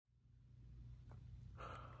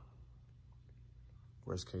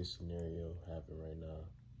Worst case scenario happened right now.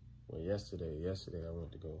 Well, yesterday I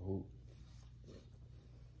went to go hoop.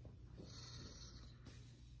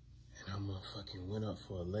 And I motherfucking went up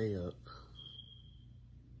for a layup.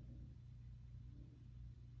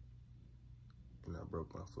 And I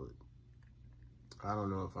broke my foot. I don't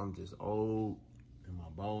know if I'm just old and my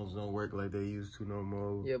bones don't work like they used to no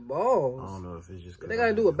more. Your balls? I don't know if it's just they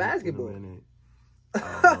gotta do with basketball. I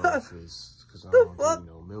don't know if it's because I don't drink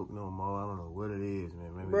no milk no more. I don't know what it is,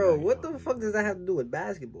 man. Maybe bro, what the fuck does that have to do with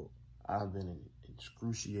basketball? I've been in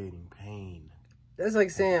excruciating pain. That's like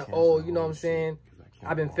saying, oh, you know what I'm saying?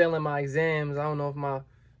 I've been failing my exams. I don't know if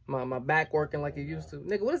my back working like it used to.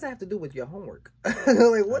 Nigga, what does that have to do with your homework? Like,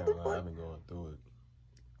 what the fuck? I've been going through it.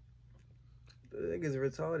 That nigga's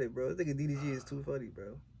retarded, bro. This nigga DDG is too funny,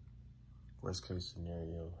 bro. Worst case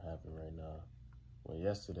scenario happened right now. Well,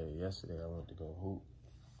 yesterday I went to go hoop.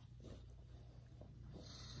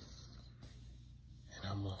 And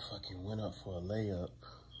I motherfucking went up for a layup.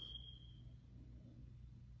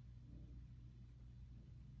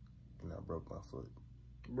 And I broke my foot.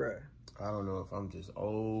 Bruh. I don't know if I'm just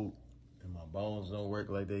old and my bones don't work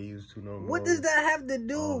like they used to no more. What does that have to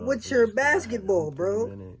do with your basketball, bro?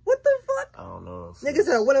 What the fuck? I don't know. Nigga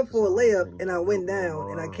said I went up for a layup and I went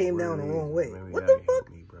down and I came down the wrong way. What the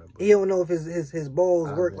fuck? He don't know if his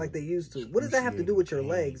balls work like they used to. What does that have to do with your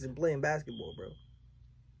legs and playing basketball, bro?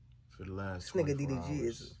 For the last this nigga DDG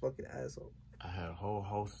is a fucking asshole. I had a whole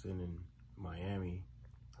hosting in Miami.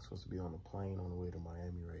 I'm supposed to be on a plane on the way to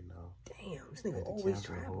Miami right now. Damn, this nigga always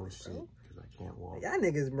traveling, bro. Because I can't walk. Y'all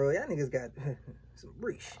niggas, bro. Y'all niggas got some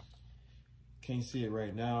breach. Can't see it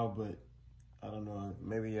right now, but I don't know.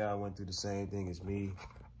 Maybe y'all went through the same thing as me.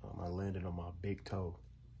 I landed on my big toe.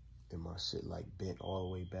 Then my shit like bent all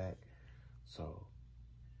the way back. So,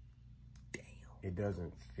 damn. It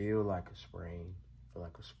doesn't feel like a sprain. I feel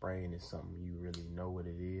like a sprain is something you really know what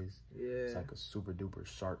it is. Yeah. It's like a super duper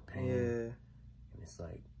sharp pain. Yeah. And it's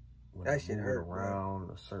like when I move it around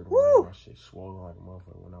a certain way, my shit swollen like a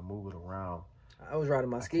motherfucker. When I move it around. I was riding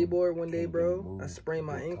my skateboard one day, bro. I sprained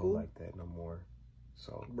my ankle. Like that no more.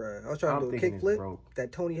 So, bro, I was trying to do a kickflip,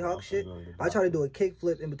 that Tony Hawk shit. I tried to do a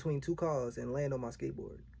kickflip in between two cars and land on my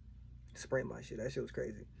skateboard. Sprained my shit. That shit was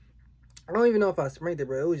crazy. I don't even know if I sprained it,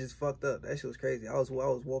 bro. It was just fucked up. That shit was crazy. I was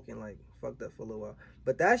walking like fucked up for a little while.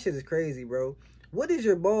 But that shit is crazy, bro. What does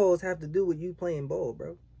your balls have to do with you playing ball,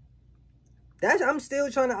 bro? I'm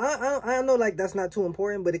still trying to. I know like that's not too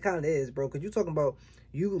important, but it kind of is, bro. Cause you talking about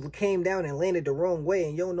you came down and landed the wrong way,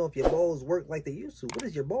 and you don't know if your balls work like they used to. What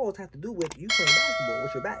does your balls have to do with you playing basketball?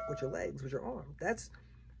 With your back, with your legs, with your arm?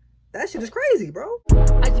 That shit is crazy, bro.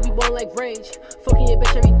 I just be born like rage. Fucking your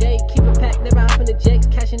bitch every day. Keep it packed, never hopping the jakes.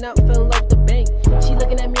 Cashing out, fell in love with the bank. She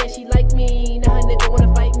looking at me and she like me. Now her nigga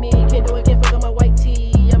wanna fight me.